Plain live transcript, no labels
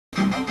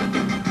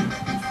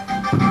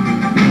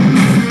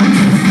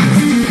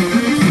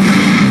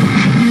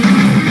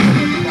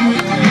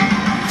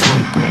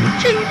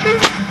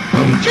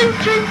It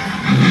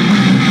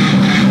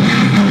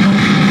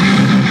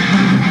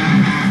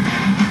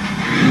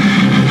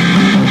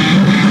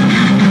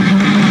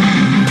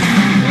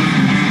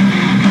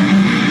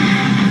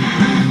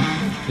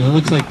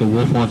looks like the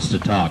wolf wants to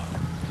talk.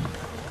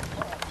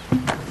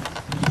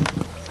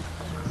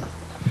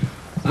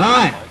 All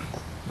right.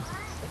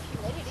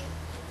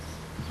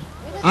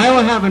 I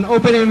will have an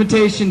open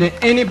invitation to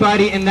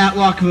anybody in that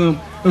locker room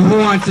who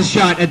wants a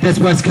shot at this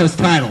West Coast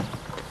title.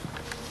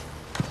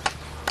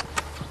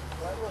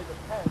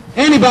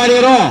 Anybody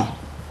at all.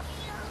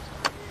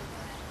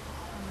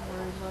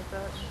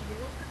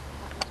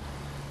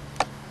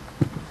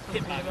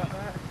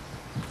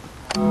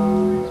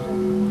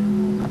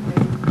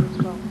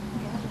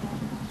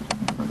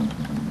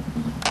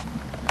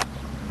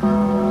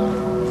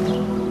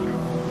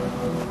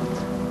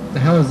 The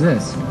hell is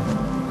this?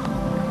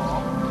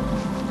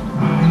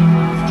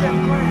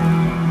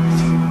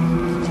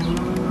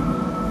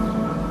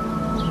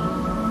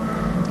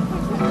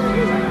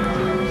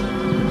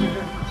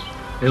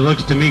 It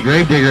looks to me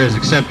Gravedigger has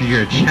accepted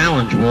your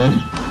challenge, Wolf.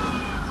 He's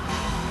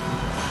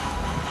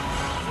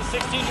a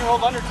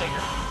 16-year-old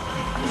Undertaker.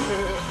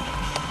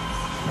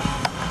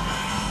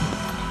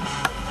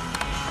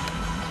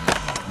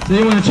 So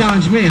you want to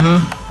challenge me, huh?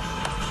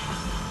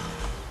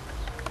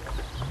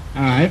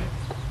 All right.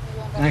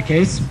 In that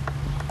case,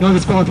 no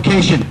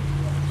disqualification.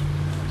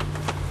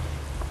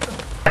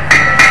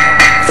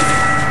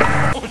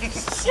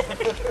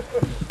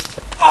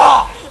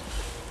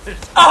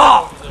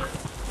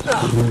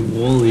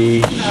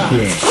 Holy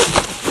shit.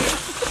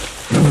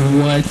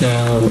 What the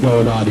hell is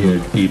going on here,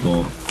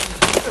 people?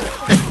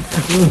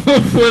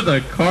 With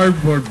a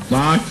cardboard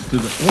box to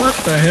the... What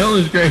the hell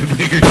is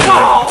Gravedigger doing?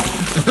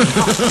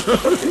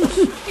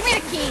 Give me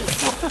the key.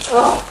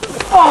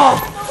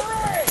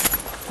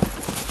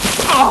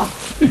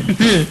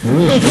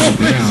 Wolf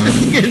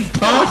is getting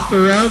tossed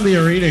around the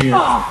arena here.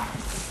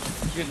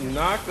 Getting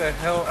knocked the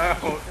hell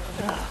out.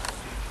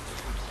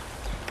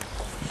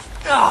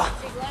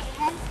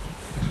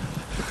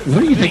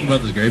 What do you think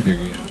about this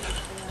Gravedigger guy?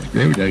 This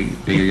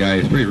Gravedigger guy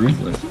is pretty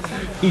ruthless.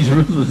 He's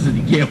ruthless and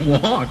he can't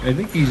walk. I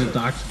think he's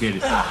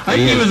intoxicated. I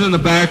think he was in the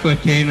back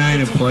with K9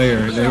 and Player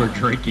and they were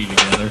drinking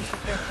together.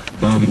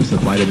 Bums to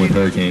fight him with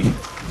Hurricane.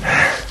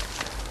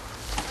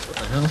 What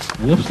the hell?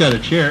 Wolf's got a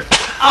chair.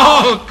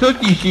 Oh,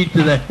 cookie sheet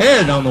to the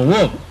head on the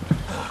wolf.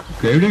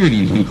 Gravedigger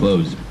needs new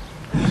clothes.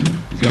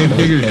 He's got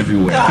Gravedigger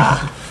everywhere.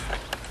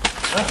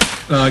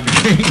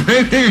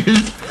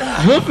 Gravedigger's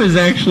wolf is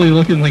actually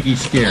looking like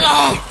he's scared.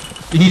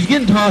 He's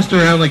getting tossed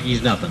around like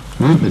he's nothing.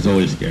 Wolf is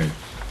always scared.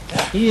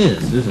 He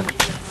is, isn't he?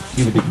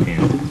 He's a big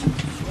fan.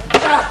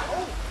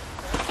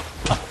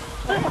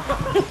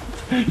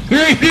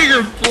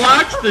 Gravedigger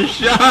blocks the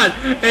shot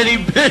and he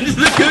bends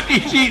the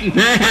cookie sheet in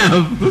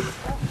half.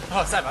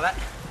 Oh, sorry about that.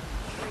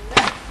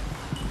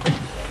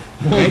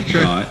 Wolf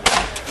shot.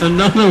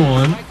 Another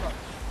one.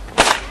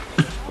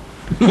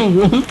 The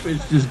wolf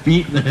is just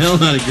beating the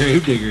hell out of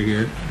Gravedigger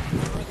here.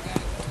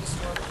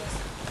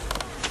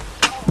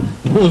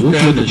 Wolf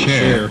grabbed the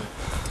chair.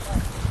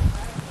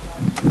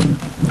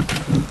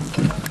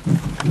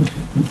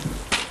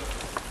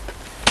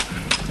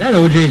 Is that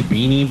OJ's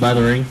beanie by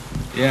the ring?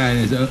 Yeah, and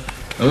his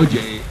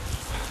OJ's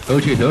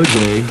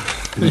OJ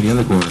in the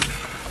other corner.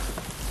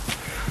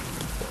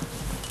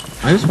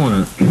 I just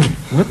want to...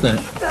 What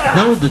the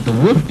hell did the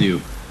wolf do?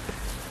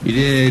 He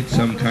did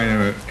some kind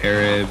of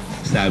Arab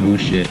Sabu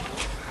shit.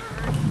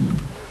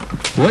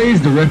 What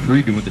is the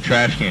referee doing with the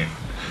trash can?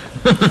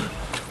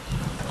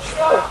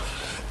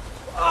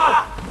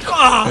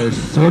 It's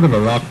sort of a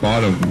rock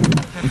bottom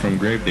from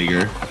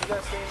Gravedigger.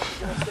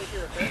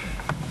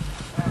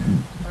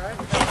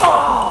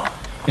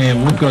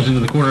 And Wolf goes into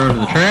the corner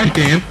under the trash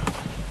can.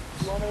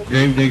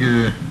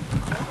 Gravedigger...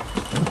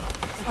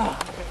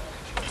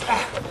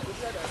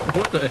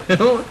 What the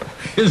hell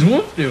is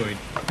Wolf doing?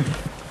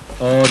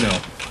 Oh no.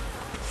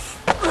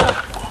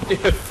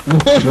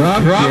 Wolf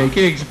drop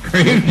kicks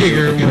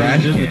Gravedigger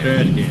trash in the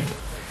trash can.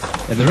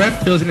 And the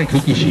ref fills in a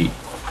cookie sheet.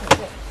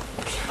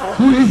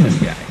 Who is this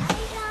guy?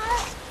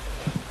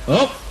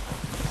 Oh!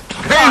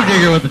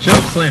 Gravedigger with the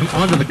choke slam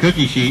onto the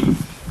cookie sheet.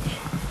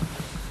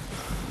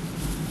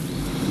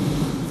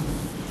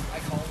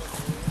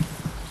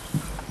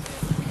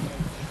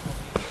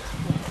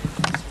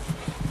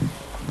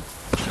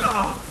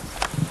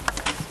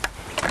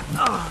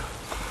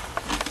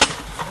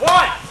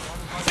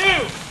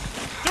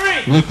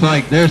 Looks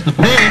like there's the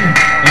pin,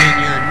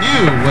 and your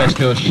new West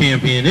Coast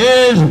champion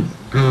is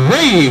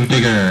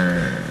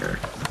Gravedigger.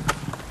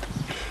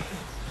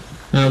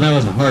 Now that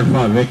was a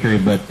hard-fought victory,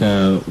 but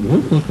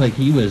Wolf looked like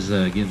he was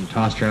getting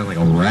tossed around like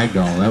a rag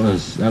doll. That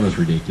was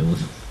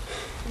ridiculous.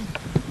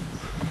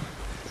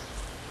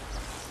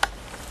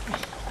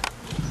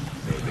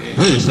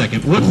 Wait a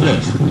second, what's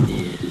this?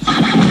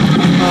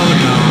 Oh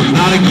no,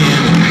 not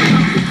again.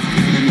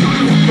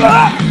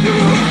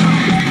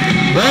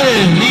 That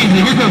is easy.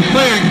 Here comes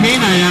Player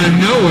K9 out of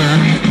nowhere.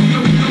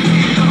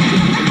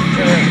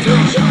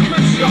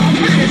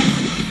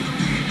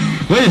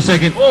 Wait a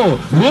second. Oh,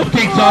 Wolf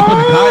takes off with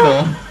the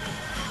title.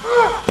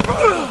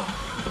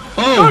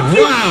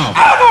 wow!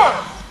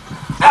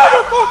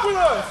 Ever fuck with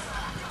us!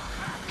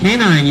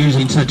 K9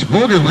 using such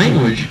vulgar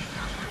language.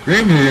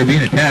 Gravedigger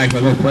being attacked by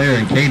both player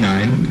and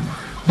K9.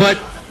 But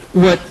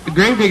what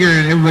Gravedigger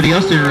and everybody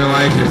else didn't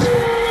realize is